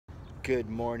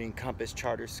Good morning, Compass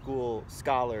Charter School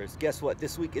scholars. Guess what?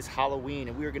 This week is Halloween,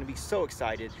 and we are going to be so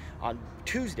excited on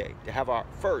Tuesday to have our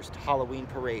first Halloween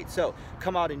parade. So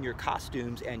come out in your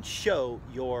costumes and show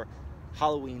your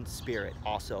Halloween spirit.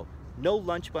 Also, no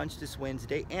lunch bunch this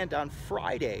Wednesday, and on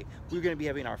Friday, we're going to be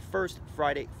having our first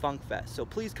Friday Funk Fest. So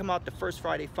please come out to First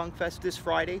Friday Funk Fest this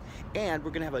Friday, and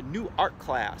we're going to have a new art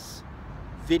class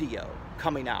video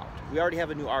coming out. We already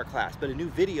have a new art class, but a new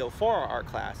video for our art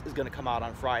class is going to come out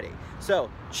on Friday.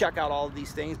 So check out all of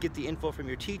these things, get the info from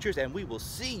your teachers, and we will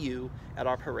see you at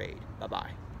our parade. Bye-bye.